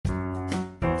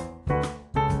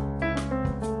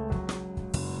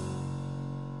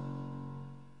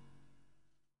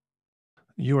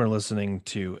You are listening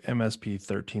to MSP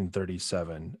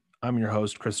 1337. I'm your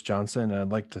host, Chris Johnson, and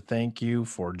I'd like to thank you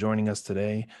for joining us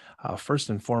today.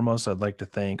 First and foremost, I'd like to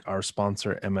thank our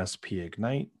sponsor, MSP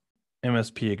Ignite.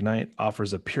 MSP Ignite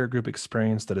offers a peer group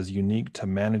experience that is unique to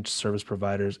managed service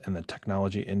providers in the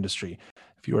technology industry.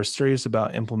 If you are serious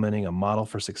about implementing a model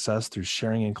for success through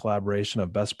sharing and collaboration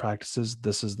of best practices,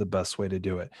 this is the best way to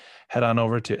do it. Head on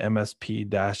over to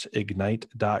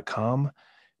msp-ignite.com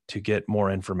to get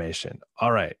more information.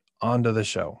 All right, on to the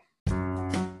show.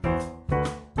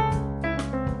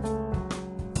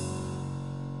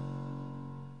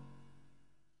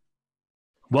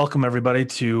 Welcome, everybody,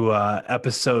 to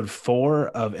episode 4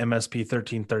 of MSP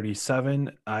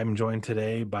 1337. I'm joined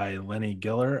today by Lenny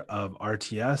Giller of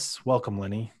RTS. Welcome,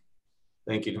 Lenny.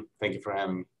 Thank you. Thank you for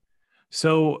having me.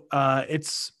 So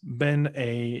it's been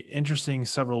an interesting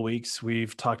several weeks.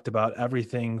 We've talked about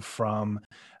everything from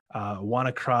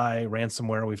WannaCry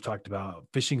ransomware. We've talked about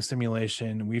phishing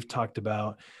simulation. We've talked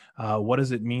about what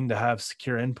does it mean to have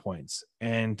secure endpoints.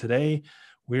 And today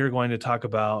we are going to talk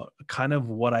about kind of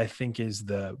what I think is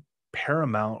the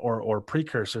paramount or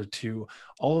precursor to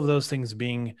all of those things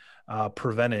being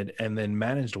prevented and then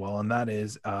managed well, and that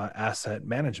is asset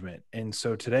management. And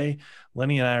so today,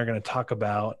 Lenny and I are going to talk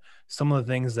about some of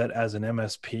the things that as an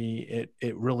MSP,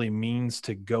 it really means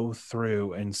to go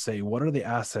through and say, what are the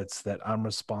assets that I'm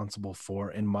responsible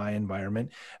for in my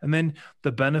environment? And then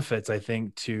the benefits, I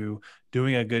think, to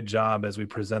doing a good job as we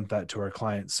present that to our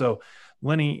clients. So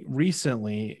Lenny,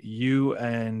 recently you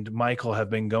and Michael have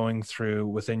been going through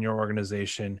within your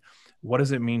organization, what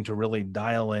does it mean to really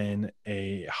dial in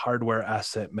a hardware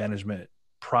asset management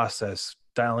process,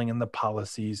 dialing in the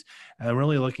policies, and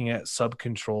really looking at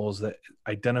sub-controls that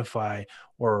identify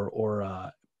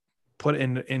or put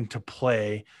into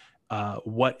play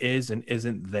what is and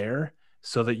isn't there,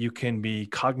 so that you can be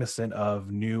cognizant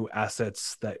of new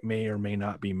assets that may or may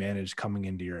not be managed coming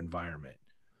into your environment.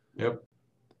 Yep.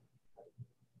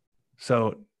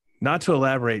 So not to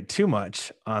elaborate too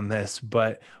much on this,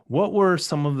 but what were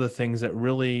some of the things that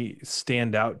really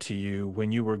stand out to you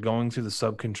when you were going through the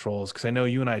sub-controls? Because I know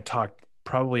you and I talked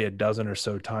probably a dozen or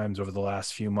so times over the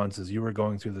last few months as you were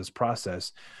going through this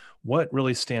process. What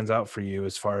really stands out for you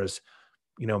as far as,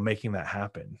 making that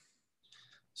happen?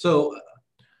 So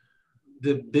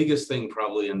the biggest thing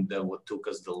probably, and what took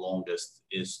us the longest,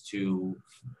 is to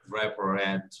wrap our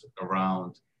head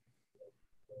around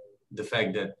the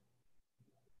fact that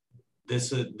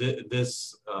this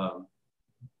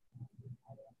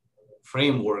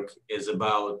framework is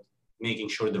about making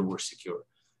sure that we're secure.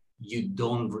 You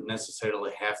don't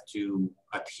necessarily have to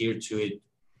adhere to it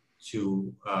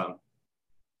to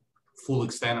full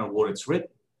extent of what it's written.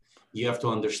 You have to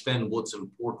understand what's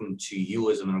important to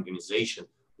you as an organization,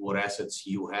 what assets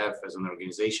you have as an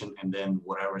organization, and then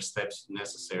whatever steps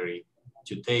necessary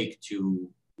to take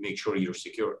to make sure you're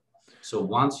secure. So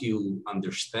once you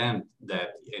understand that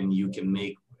and you can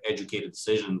make educated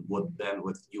decision what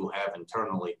bandwidth you have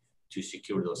internally to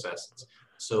secure those assets.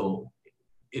 So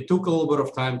it took a little bit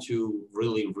of time to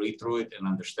really read through it and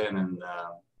understand, and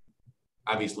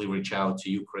obviously reach out to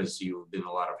you, Chris. You've been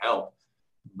a lot of help.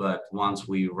 But once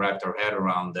we wrapped our head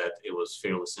around that, it was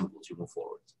fairly simple to move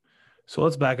forward. So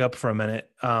let's back up for a minute.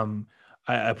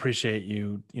 I appreciate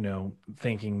you,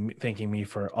 thanking me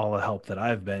for all the help that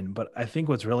I've been. But I think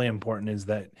what's really important is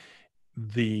that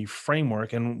the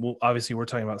framework, and obviously we're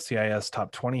talking about CIS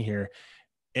top 20 here,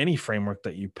 any framework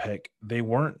that you pick, they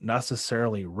weren't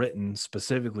necessarily written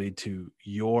specifically to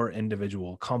your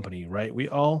individual company, right? We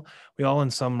all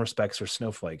in some respects are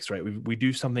snowflakes, right? We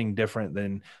do something different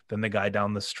than the guy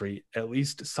down the street, at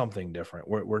least something different.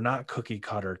 We're not cookie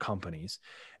cutter companies.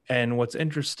 And what's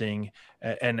interesting,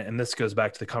 and this goes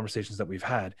back to the conversations that we've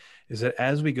had, is that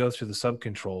as we go through the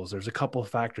sub-controls, there's a couple of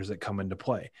factors that come into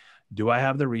play. Do I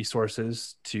have the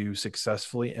resources to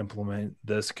successfully implement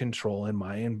this control in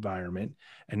my environment?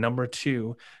 And number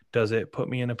two, does it put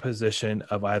me in a position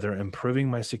of either improving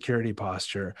my security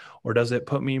posture, or does it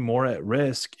put me more at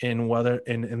risk in whether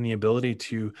in the ability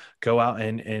to go out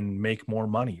and make more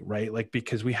money, right? Like,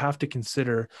 because we have to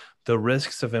consider the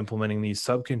risks of implementing these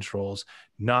sub-controls,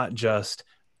 not just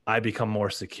I become more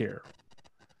secure.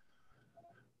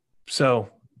 So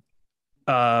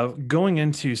going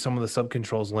into some of the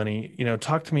sub-controls, Lenny,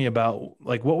 talk to me about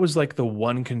like, what was like the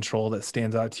one control that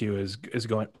stands out to you is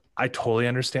going, I totally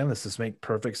understand this. This makes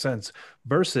perfect sense,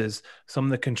 versus some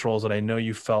of the controls that I know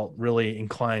you felt really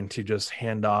inclined to just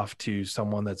hand off to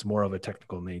someone that's more of a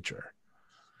technical nature.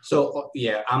 So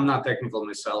yeah, I'm not technical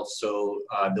myself. So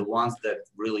the ones that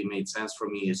really made sense for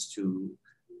me is to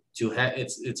have,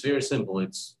 it's very simple.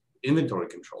 It's inventory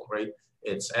control, right?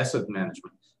 It's asset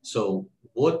management. So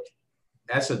what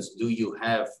assets do you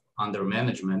have under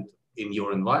management in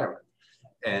your environment?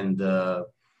 And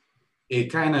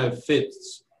it kind of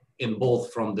fits in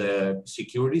both from the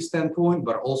security standpoint,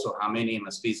 but also how many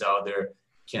MSPs out there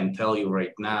can tell you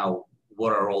right now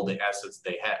what are all the assets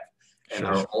they have, and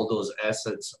are all those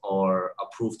assets are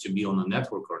approved to be on the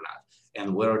network or not,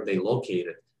 and where are they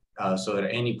located. So at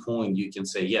any point you can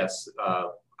say, yes,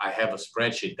 I have a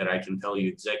spreadsheet that I can tell you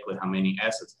exactly how many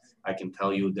assets, I can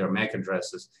tell you their MAC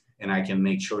addresses, and I can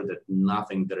make sure that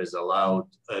nothing that is allowed,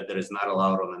 that is not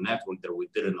allowed on the network, that we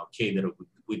didn't okay, that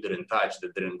we didn't touch,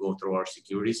 that didn't go through our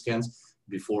security scans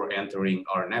before entering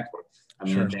our network. I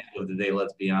mean, at the end of the day,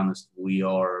 let's be honest, we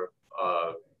are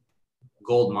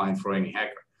gold mine for any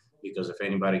hacker, because if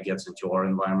anybody gets into our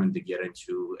environment, they get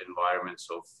into environments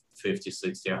of 50,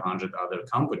 60, 100 other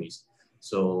companies.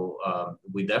 So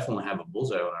we definitely have a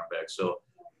bullseye on our back. So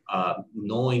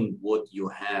knowing what you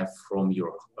have from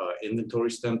your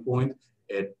inventory standpoint,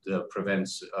 it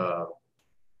prevents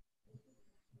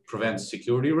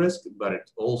security risk, but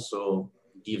it also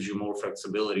gives you more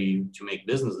flexibility to make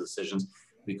business decisions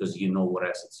because you know what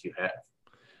assets you have.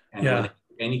 And when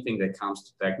anything that comes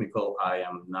to technical, I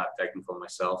am not technical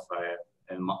myself.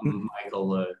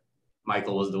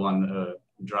 Michael was the one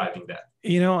driving that.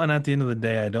 And at the end of the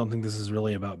day, I don't think this is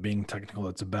really about being technical.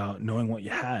 It's about knowing what you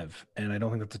have. And I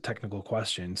don't think that's a technical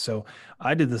question. So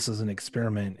I did this as an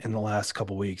experiment in the last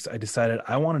couple of weeks. I decided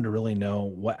I wanted to really know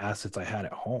what assets I had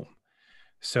at home.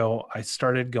 So I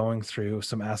started going through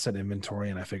some asset inventory,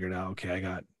 and I figured out, okay, I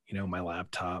got, my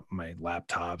laptop, my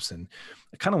laptops, and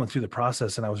I kind of went through the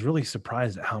process, and I was really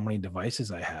surprised at how many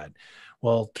devices I had.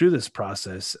 Well, through this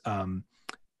process,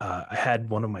 I had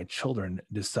one of my children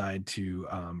decide to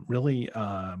really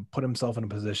put himself in a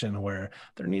position where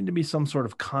there needed to be some sort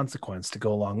of consequence to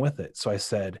go along with it. So I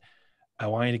said, I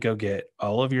want you to go get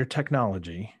all of your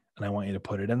technology, and I want you to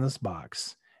put it in this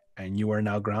box, and you are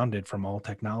now grounded from all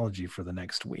technology for the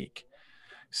next week.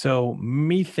 So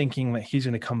me thinking that he's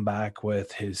going to come back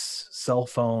with his cell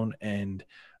phone and,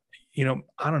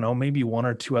 I don't know, maybe one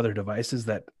or two other devices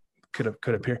that could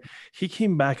appear. He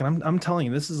came back, and I'm telling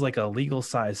you, this is like a legal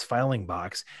size filing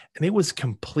box, and it was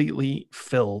completely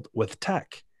filled with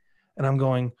tech. And I'm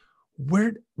going,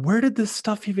 where did this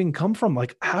stuff even come from?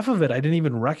 Like half of it I didn't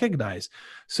even recognize.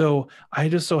 So I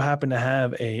just so happened to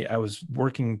have I was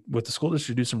working with the school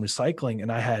district to do some recycling,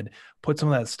 and I had put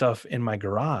some of that stuff in my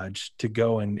garage to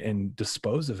go and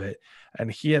dispose of it.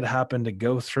 And he had happened to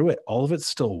go through it. All of it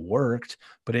still worked,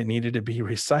 but it needed to be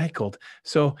recycled.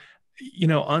 So,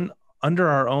 under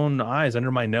our own eyes, under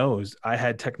my nose, I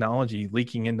had technology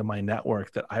leaking into my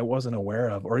network that I wasn't aware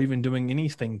of, or even doing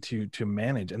anything to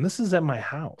manage. And this is at my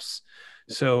house.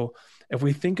 So if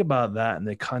we think about that in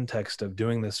the context of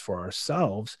doing this for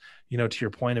ourselves, to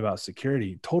your point about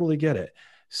security, totally get it.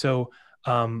 So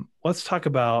let's talk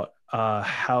about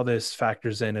how this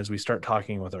factors in as we start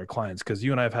talking with our clients, because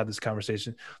you and I have had this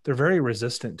conversation. They're very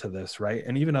resistant to this, right?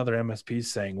 And even other MSPs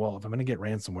saying, well, if I'm going to get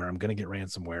ransomware, I'm going to get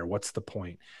ransomware. What's the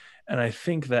point? And I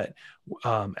think that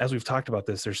as we've talked about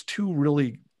this, there's two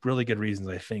really, really good reasons,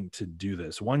 I think, to do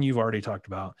this. One, you've already talked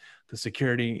about the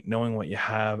security. Knowing what you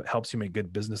have helps you make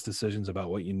good business decisions about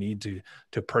what you need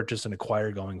to purchase and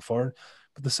acquire going forward.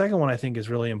 But the second one I think is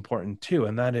really important too,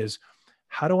 and that is,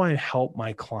 how do I help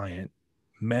my client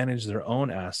manage their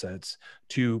own assets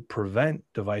to prevent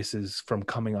devices from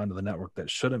coming onto the network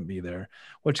that shouldn't be there,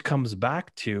 which comes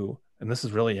back to, and this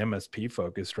is really MSP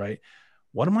focused, right?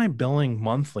 What am I billing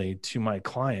monthly to my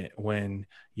client when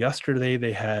yesterday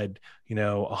they had,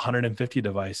 150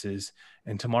 devices,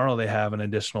 and tomorrow they have an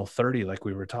additional 30, like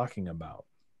we were talking about?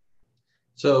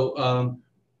 So,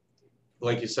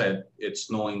 like you said,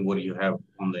 it's knowing what you have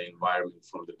on the environment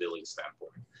from the billing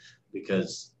standpoint,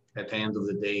 because at the end of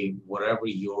the day, whatever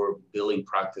your billing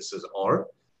practices are,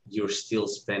 you're still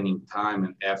spending time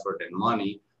and effort and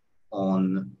money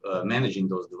on managing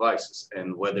those devices.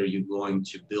 And whether you're going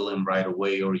to bill them right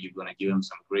away or you're going to give them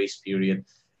some grace period,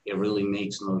 it really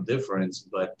makes no difference.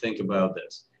 But think about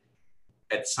this.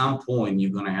 At some point, you're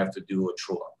going to have to do a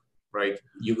true up, right?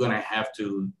 You're going to have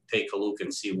to take a look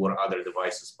and see what other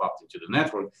devices popped into the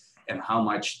network and how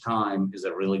much time is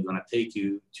it really going to take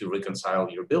you to reconcile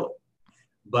your billing.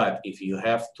 But if you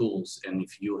have tools and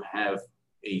if you have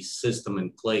a system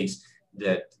in place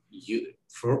that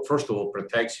first of all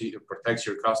protects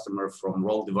your customer from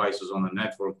rogue devices on the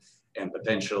network and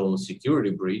potential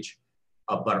security breach,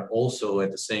 but also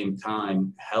at the same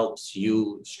time helps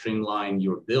you streamline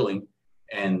your billing.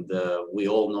 And we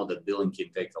all know that billing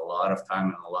can take a lot of time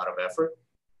and a lot of effort.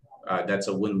 That's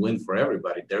a win-win for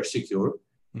everybody. They're secure,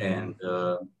 and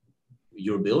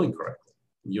you're billing correctly.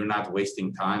 you're not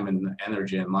wasting time and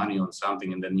energy and money on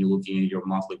something, and then you're looking at your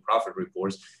monthly profit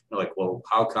reports, you're like, well,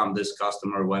 how come this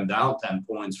customer went down 10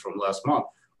 points from last month?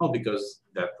 Well, because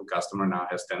that customer now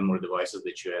has 10 more devices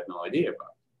that you had no idea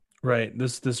about. Right.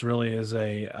 This really is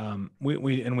a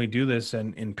we do this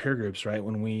in peer groups, right?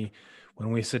 When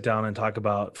we sit down and talk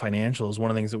about financials, one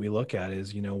of the things that we look at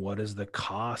is, what is the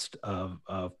cost of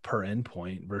per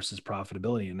endpoint versus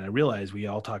profitability. And I realize we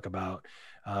all talk about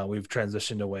we've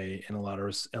transitioned away in a lot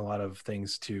of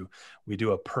things to, we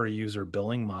do a per user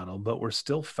billing model, but we're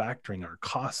still factoring our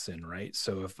costs in, right?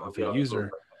 So if a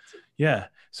user, yeah.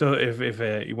 So if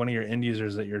one of your end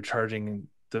users that you're charging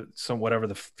whatever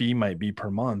the fee might be per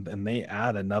month, and they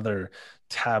add another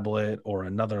tablet or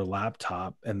another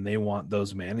laptop and they want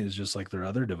those managed just like their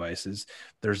other devices,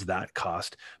 there's that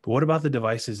cost. But what about the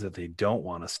devices that they don't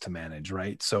want us to manage,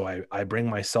 right? So I bring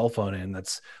my cell phone in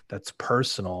that's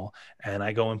personal, and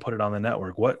I go and put it on the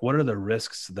network. What are the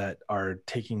risks that are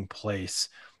taking place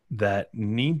that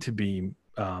need to be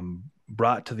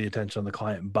brought to the attention of the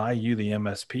client by you, the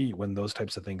MSP, when those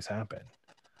types of things happen?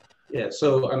 Yeah,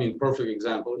 so I mean, perfect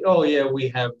example. Oh yeah, we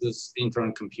have this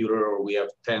intern computer, or we have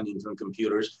 10 intern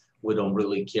computers. We don't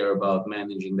really care about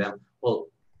managing them. Well,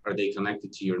 are they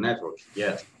connected to your network?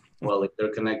 Yes. Well, if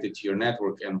they're connected to your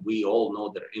network, and we all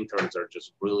know that interns are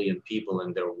just brilliant people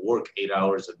and they work 8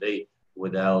 hours a day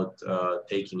without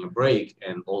taking a break,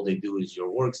 and all they do is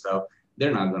your work stuff,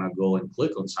 they're not going to go and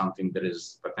click on something that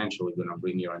is potentially going to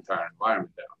bring your entire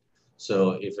environment down.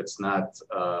 So if it's not,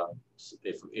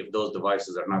 if those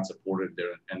devices are not supported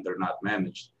there and they're not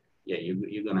managed, yeah,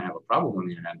 you're going to have a problem on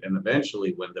your hand. And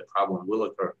eventually, when the problem will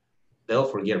occur, they'll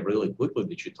forget really quickly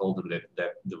that you told them that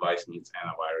that device needs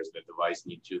antivirus, that device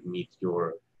needs to meet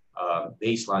your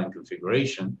baseline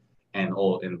configuration. And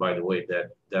by the way,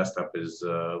 that desktop is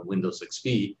Windows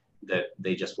XP that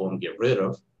they just won't get rid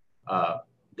of.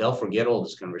 They'll forget all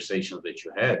these conversations that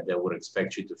you had that would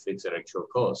expect you to fix at actual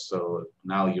cost. So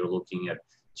now you're looking at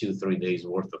 2-3 days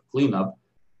worth of cleanup.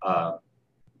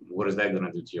 What is that going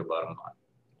to do to your bottom line?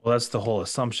 Well, that's the whole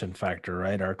assumption factor,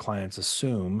 right? Our clients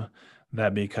assume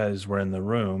that because we're in the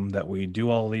room that we do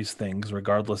all these things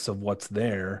regardless of what's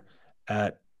there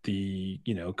at the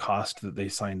cost that they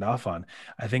signed off on.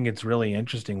 I think it's really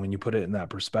interesting when you put it in that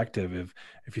perspective.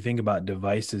 If you think about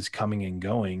devices coming and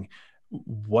going,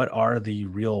 what are the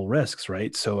real risks,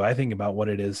 right? So I think about what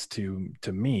it is to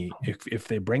me. If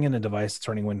they bring in a device that's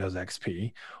running Windows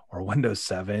XP or Windows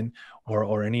 7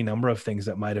 or any number of things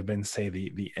that might have been, say,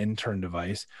 the intern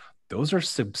device, those are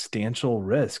substantial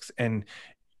risks. And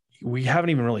we haven't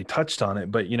even really touched on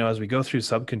it, but as we go through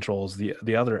subcontrols,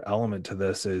 the other element to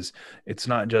this is it's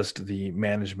not just the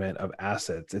management of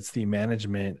assets, it's the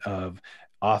management of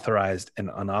authorized and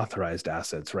unauthorized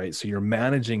assets, right? So you're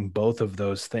managing both of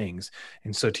those things.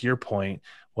 And so to your point,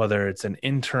 whether it's an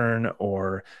intern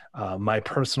or my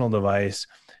personal device,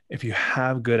 if you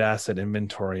have good asset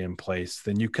inventory in place,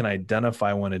 then you can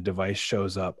identify when a device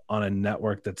shows up on a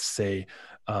network that's, say,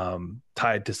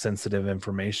 tied to sensitive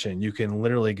information. You can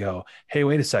literally go, hey,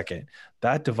 wait a second,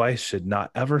 that device should not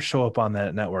ever show up on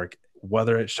that network.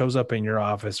 Whether it shows up in your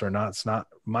office or not, it's not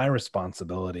my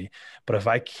responsibility. But if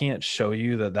I can't show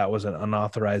you that that was an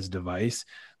unauthorized device,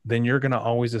 then you're going to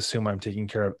always assume I'm taking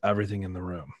care of everything in the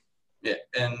room. Yeah,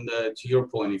 and to your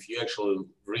point, if you actually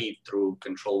read through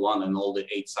Control 1 and all the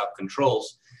 8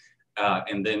 sub-controls,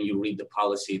 and then you read the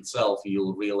policy itself,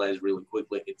 you'll realize really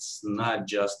quickly it's not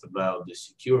just about the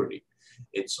security.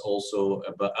 It's also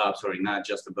about, not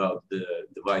just about the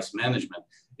device management.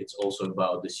 It's also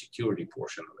about the security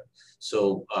portion of it.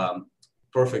 So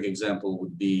perfect example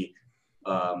would be,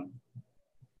 I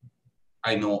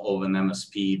know of an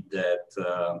MSP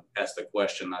that asked a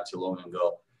question not too long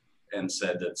ago and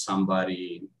said that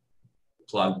somebody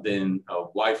plugged in a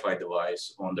Wi-Fi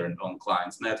device on their own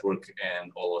client's network,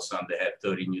 and all of a sudden they had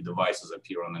 30 new devices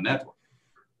appear on the network.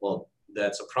 Well,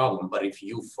 that's a problem. But if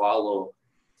you follow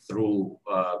through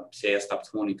CSTOP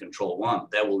 20 Control 1,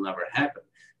 that will never happen,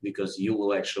 because you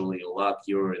will actually lock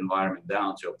your environment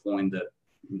down to a point that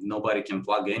nobody can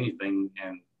plug anything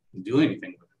and do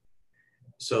anything with it.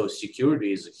 So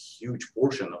security is a huge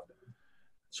portion of it.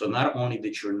 So not only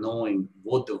that you're knowing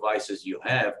what devices you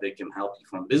have that can help you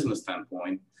from a business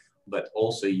standpoint, but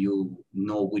also you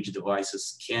know which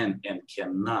devices can and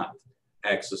cannot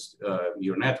access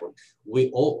your network.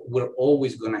 We're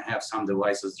always going to have some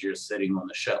devices just sitting on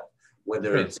the shelf,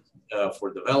 whether it's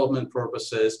for development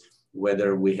purposes,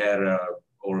 whether we had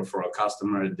or for a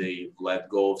customer, they let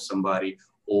go of somebody,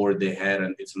 or they had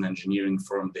it's an engineering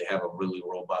firm, they have a really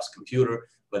robust computer,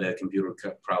 but that computer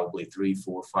probably 3,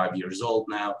 4, 5 years old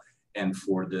now, And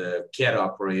for the CAD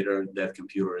operator, that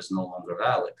computer is no longer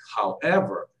valid.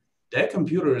 However, that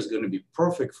computer is going to be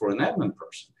perfect for an admin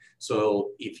person.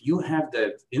 So if you have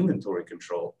that inventory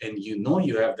control and you know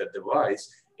you have that device,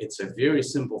 it's a very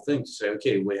simple thing to say,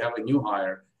 okay, we have a new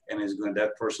hire and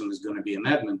that person is going to be an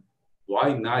admin.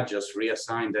 Why not just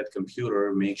reassign that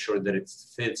computer, make sure that it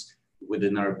fits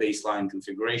within our baseline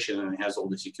configuration and it has all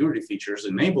the security features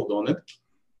enabled on it?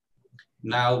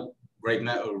 Now,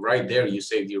 right there, you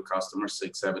saved your customer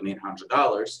 $600, $700,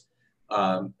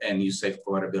 $800. And you save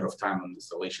quite a bit of time on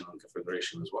installation and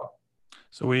configuration as well.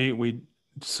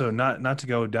 So not to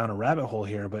go down a rabbit hole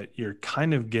here, but you're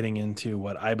kind of getting into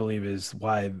what I believe is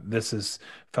why this is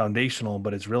foundational,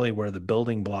 but it's really where the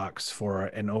building blocks for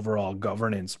an overall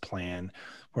governance plan,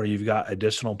 where you've got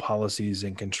additional policies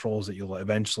and controls that you'll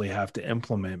eventually have to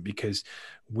implement, because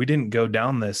we didn't go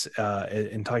down this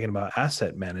in talking about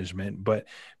asset management, but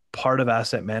part of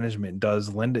asset management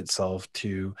does lend itself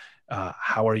to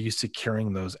how are you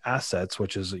securing those assets,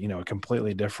 which is, a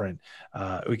completely different,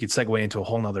 we could segue into a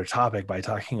whole nother topic by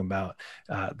talking about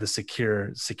the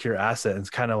secure asset. It's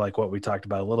kind of like what we talked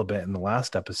about a little bit in the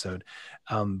last episode.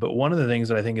 But one of the things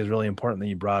that I think is really important that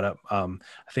you brought up, I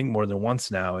think more than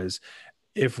once now, is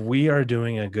if we are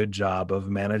doing a good job of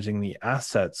managing the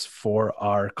assets for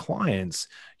our clients,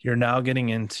 you're now getting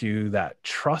into that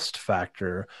trust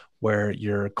factor where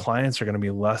your clients are going to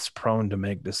be less prone to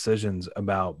make decisions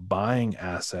about buying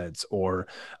assets or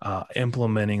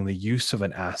implementing the use of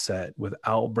an asset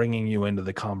without bringing you into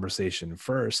the conversation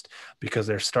first, because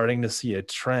they're starting to see a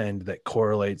trend that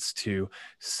correlates to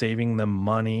saving them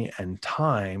money and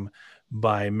time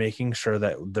by making sure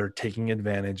that they're taking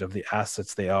advantage of the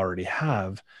assets they already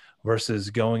have versus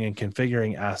going and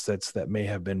configuring assets that may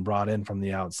have been brought in from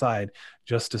the outside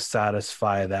just to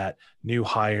satisfy that new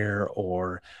hire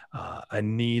or a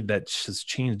need that has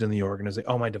changed in the organization.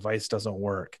 Oh, my device doesn't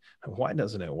work. Why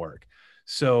doesn't it work?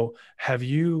 So have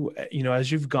you,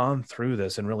 as you've gone through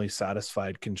this and really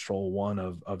satisfied Control 1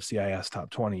 of CIS Top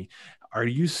 20, are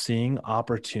you seeing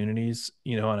opportunities,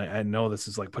 and I know this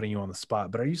is like putting you on the spot,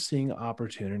 but are you seeing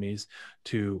opportunities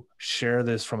to share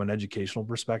this from an educational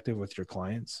perspective with your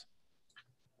clients?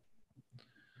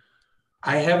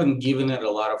 I haven't given it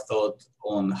a lot of thought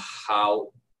on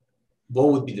what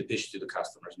would be the pitch to the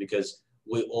customers, because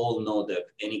we all know that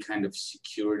any kind of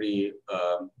security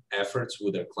efforts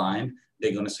with their client,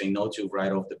 they're going to say no to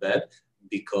right off the bat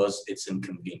because it's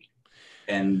inconvenient.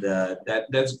 And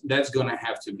that's going to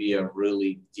have to be a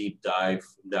really deep dive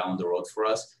down the road for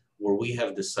us, where we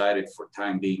have decided for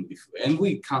time being, and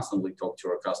we constantly talk to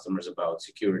our customers about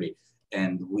security,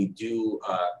 and we do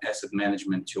asset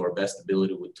management to our best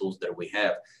ability with tools that we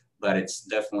have, but it's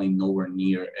definitely nowhere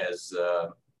near as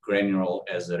granular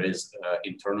as it is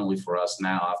internally for us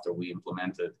now after we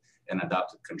implemented and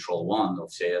adopted Control 1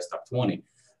 of CIS Top 20.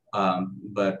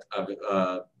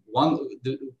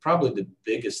 Probably the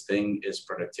biggest thing is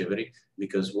productivity,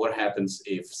 because what happens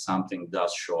if something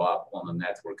does show up on the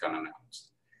network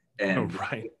unannounced? And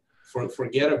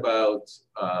forget about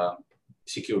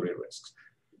security risks,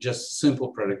 just simple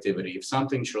productivity. If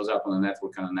something shows up on the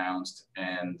network unannounced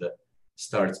and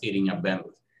starts eating up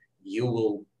bandwidth, you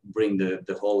will bring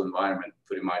the whole environment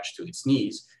pretty much to its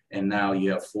knees. And now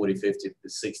you have 40, 50,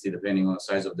 60, depending on the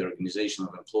size of the organization,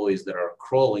 of employees that are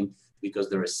crawling because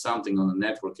there is something on the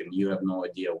network and you have no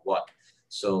idea what.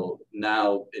 So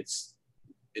now it's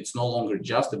no longer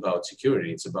just about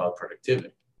security, it's about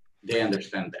productivity. They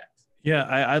understand that. Yeah,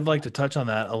 I'd like to touch on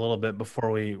that a little bit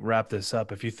before we wrap this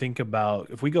up. If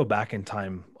we go back in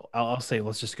time, I'll say,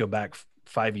 let's just go back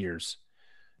 5 years.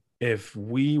 If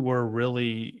we were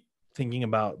really thinking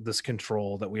about this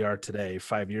control that we are today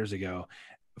 5 years ago,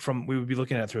 we would be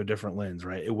looking at it through a different lens,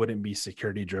 right? It wouldn't be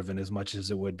security driven as much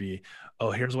as it would be,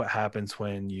 oh, here's what happens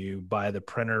when you buy the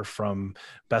printer from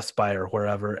Best Buy or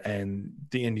wherever, and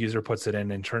the end user puts it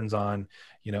in and turns on,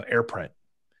 AirPrint.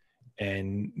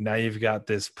 And now you've got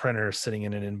this printer sitting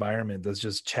in an environment that's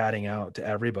just chatting out to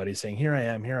everybody saying, here I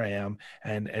am.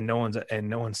 And no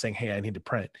one's saying, hey, I need to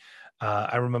print.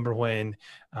 I remember when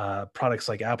products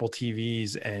like Apple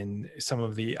TVs and some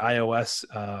of the iOS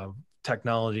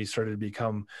technology started to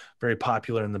become very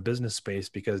popular in the business space,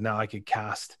 because now I could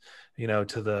cast, to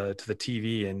the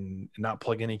TV and not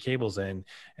plug any cables in.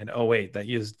 And oh wait, that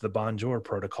used the Bonjour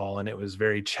protocol, and it was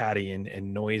very chatty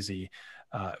and noisy.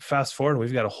 Fast forward,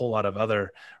 we've got a whole lot of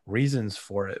other reasons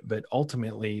for it, but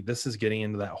ultimately this is getting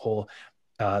into that whole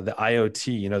the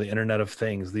IoT, the Internet of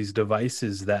Things, these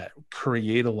devices that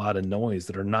create a lot of noise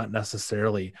that are not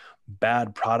necessarily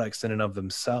bad products in and of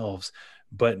themselves,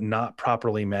 but not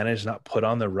properly managed, not put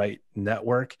on the right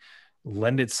network,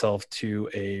 lend itself to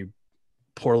a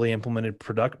poorly implemented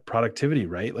productivity,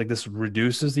 right? Like this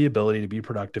reduces the ability to be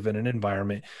productive in an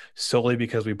environment solely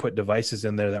because we put devices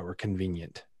in there that were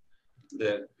convenient.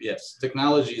 Yes,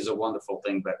 technology is a wonderful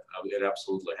thing, but it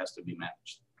absolutely has to be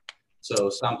managed.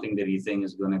 So something that you think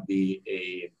is going to be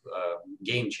a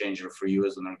game changer for you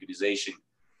as an organization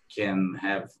can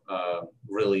have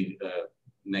really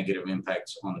negative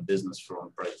impacts on the business from a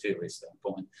productivity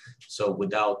standpoint. So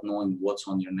without knowing what's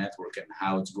on your network and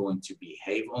how it's going to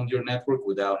behave on your network,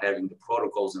 without having the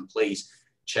protocols in place,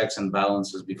 checks and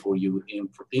balances before you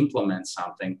implement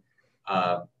something,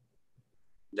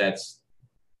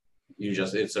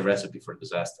 it's a recipe for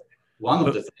disaster. One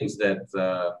of the things that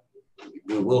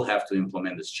we will have to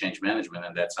implement is change management,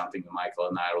 and that's something that Michael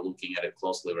and I are looking at it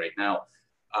closely right now.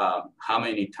 How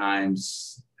many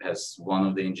times has one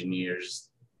of the engineers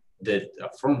did a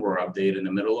firmware update in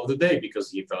the middle of the day because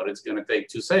he thought it's going to take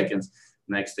 2 seconds?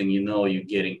 Next thing you know, you're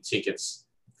getting tickets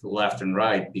left and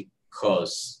right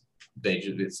because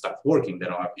it stopped working. They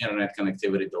don't have internet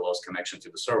connectivity, they lost connection to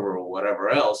the server or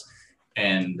whatever else.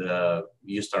 And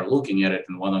you start looking at it,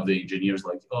 and one of the engineers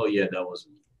like, oh yeah, that was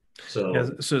me. So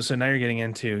now you're getting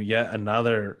into yet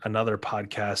another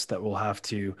podcast that we'll have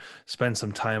to spend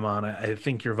some time on. I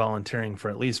think you're volunteering for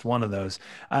at least one of those.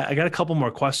 I got a couple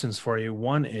more questions for you.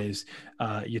 One is,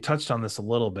 you touched on this a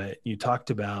little bit. You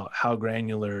talked about how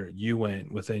granular you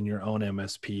went within your own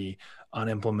MSP on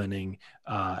implementing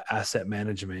asset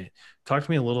management. Talk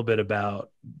to me a little bit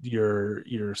about your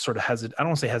sort of I don't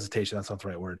want to say hesitation, that's not the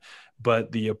right word,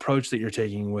 but the approach that you're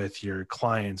taking with your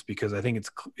clients, because I think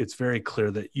it's very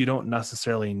clear that you don't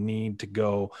necessarily need to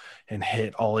go and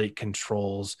hit all 8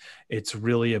 controls. It's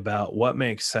really about what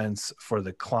makes sense for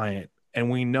the client. And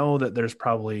we know that there's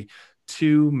probably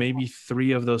 2, maybe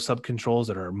 3 of those sub controls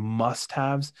that are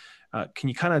must-haves. Can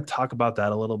you kind of talk about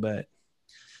that a little bit?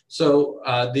 So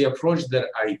the approach that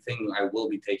I think I will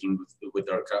be taking with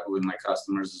my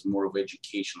customers is more of an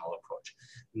educational approach,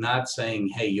 not saying,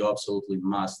 hey, you absolutely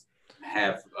must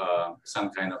have some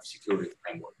kind of security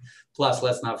framework. Plus,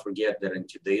 let's not forget that in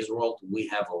today's world, we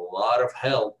have a lot of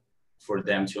help for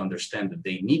them to understand that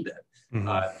they need that.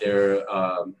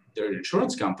 Mm-hmm. Their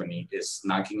insurance company is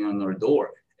knocking on their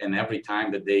door, and every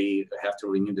time that they have to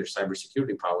renew their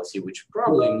cybersecurity policy, which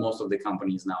probably most of the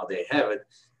companies now they have it,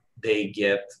 they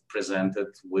get presented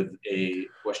with a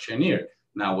questionnaire.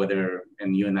 Now,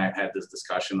 and you and I had this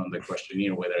discussion on the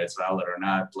questionnaire, whether it's valid or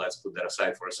not, let's put that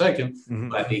aside for a second, mm-hmm.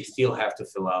 But they still have to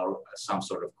fill out some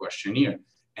sort of questionnaire.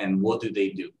 And what do?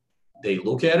 They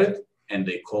look at it and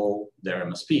they call their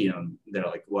MSP and they're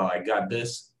like, well, I got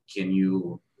this. Can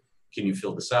you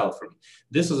fill this out for me?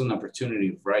 This is an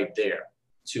opportunity right there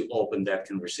to open that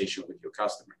conversation with your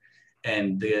customer.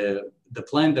 And the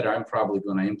plan that I'm probably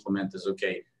going to implement is,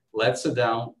 okay, let's sit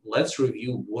down, let's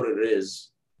review what it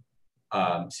is,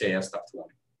 CIS Top 20,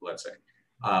 let's say.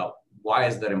 Why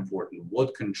is that important?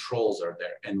 What controls are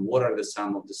there? And what are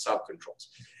some of the sub-controls?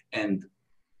 And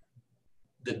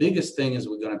the biggest thing is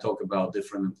we're going to talk about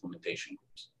different implementation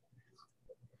groups.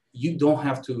 You don't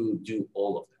have to do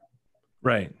all of them.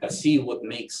 Right. Let's see what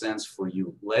makes sense for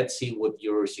you. Let's see what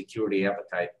your security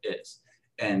appetite is.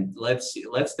 And let's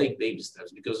take baby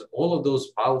steps, because all of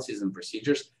those policies and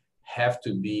procedures have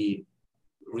to be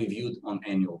reviewed on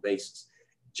annual basis.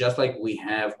 Just like we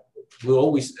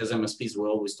always, as MSPs, we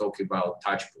always talk about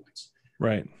touch points.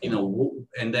 Right.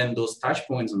 And then those touch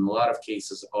points in a lot of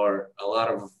cases are a lot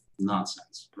of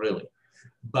nonsense, really.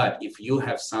 But if you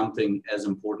have something as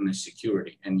important as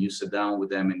security and you sit down with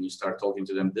them and you start talking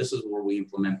to them, this is where we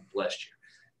implemented last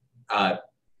year.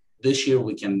 This year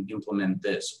we can implement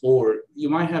this. Or you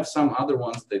might have some other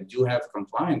ones that do have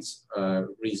compliance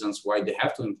reasons why they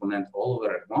have to implement all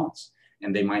of it at once,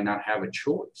 and they might not have a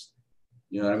choice.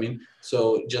 You know what I mean?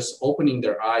 So just opening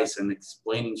their eyes and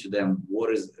explaining to them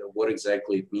what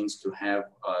exactly it means to have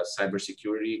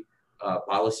cybersecurity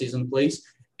policies in place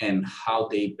and how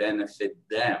they benefit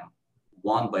them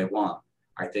one by one,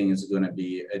 I think it's going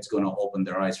to open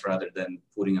their eyes rather than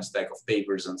putting a stack of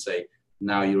papers and say,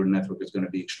 now your network is going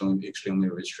to be extremely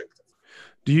restrictive.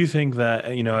 Do you think that,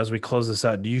 as we close this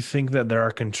out, do you think that there are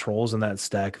controls in that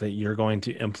stack that you're going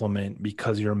to implement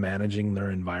because you're managing their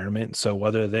environment? So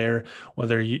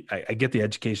I get the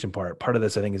education part of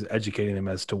this, I think, is educating them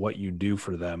as to what you do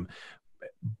for them.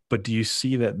 But do you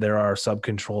see that there are sub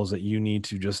controls that you need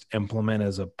to just implement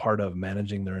as a part of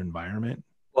managing their environment?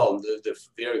 Well, the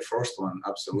very first one,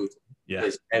 absolutely,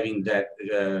 is having that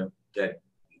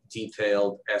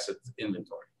detailed asset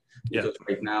inventory. Because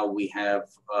right now we have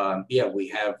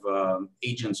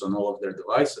agents on all of their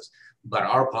devices, but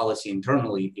our policy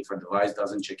internally, if a device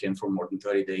doesn't check in for more than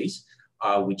 30 days,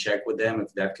 we check with them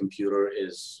if that computer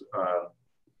is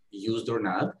used or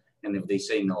not. And if they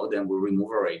say no, then we'll remove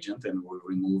our agent and we'll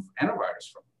remove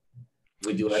antivirus from it.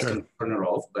 We do ask them to turn it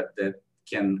off, but that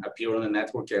can appear on the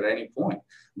network at any point.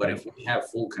 But if we have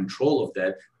full control of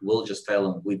that, we'll just tell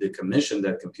them we decommissioned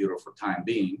that computer for time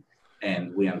being,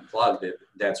 and we unplugged it.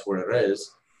 That's where it is,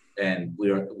 and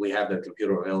we have that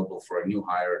computer available for a new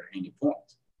hire at any point.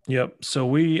 Yep. So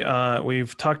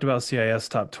we've talked about CIS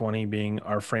Top 20 being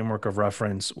our framework of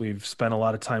reference. We've spent a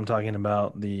lot of time talking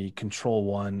about the Control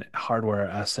One hardware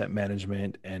asset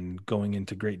management and going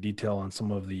into great detail on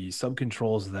some of the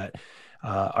subcontrols that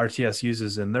RTS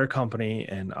uses in their company,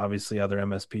 and obviously other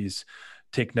MSPs.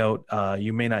 Take note,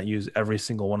 you may not use every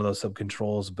single one of those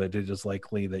subcontrols, but it is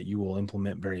likely that you will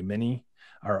implement many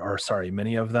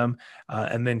of them.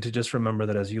 And then to just remember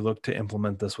that as you look to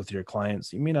implement this with your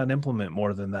clients, you may not implement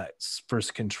more than that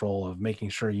first control of making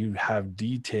sure you have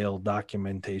detailed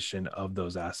documentation of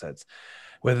those assets.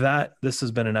 With that, this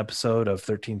has been an episode of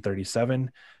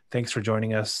 1337. Thanks for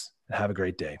joining us and have a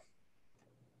great day.